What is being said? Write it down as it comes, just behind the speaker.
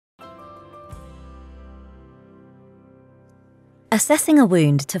Assessing a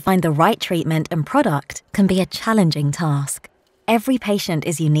wound to find the right treatment and product can be a challenging task. Every patient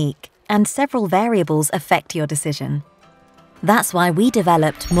is unique, and several variables affect your decision. That's why we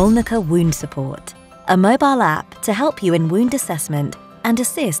developed Mölnlycke Wound Support, a mobile app to help you in wound assessment and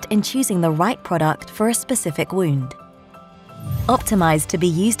assist in choosing the right product for a specific wound. Optimized to be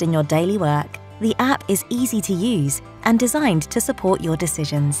used in your daily work, the app is easy to use and designed to support your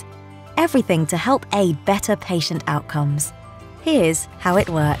decisions. Everything to help aid better patient outcomes. Here's how it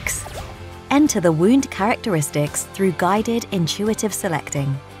works. Enter the wound characteristics through guided, intuitive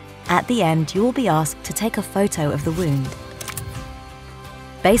selecting. At the end, you will be asked to take a photo of the wound.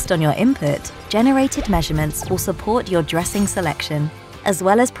 Based on your input, generated measurements will support your dressing selection, as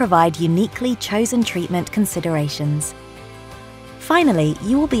well as provide uniquely chosen treatment considerations. Finally,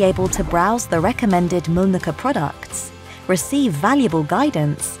 you will be able to browse the recommended Mölnlycke products, receive valuable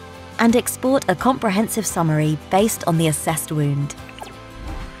guidance, and export a comprehensive summary based on the assessed wound.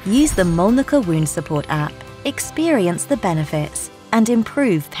 Use the Mölnlycke Wound Support app, experience the benefits, and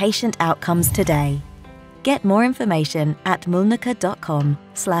improve patient outcomes today. Get more information at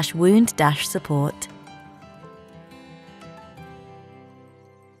mölnlycke.com/wound-support.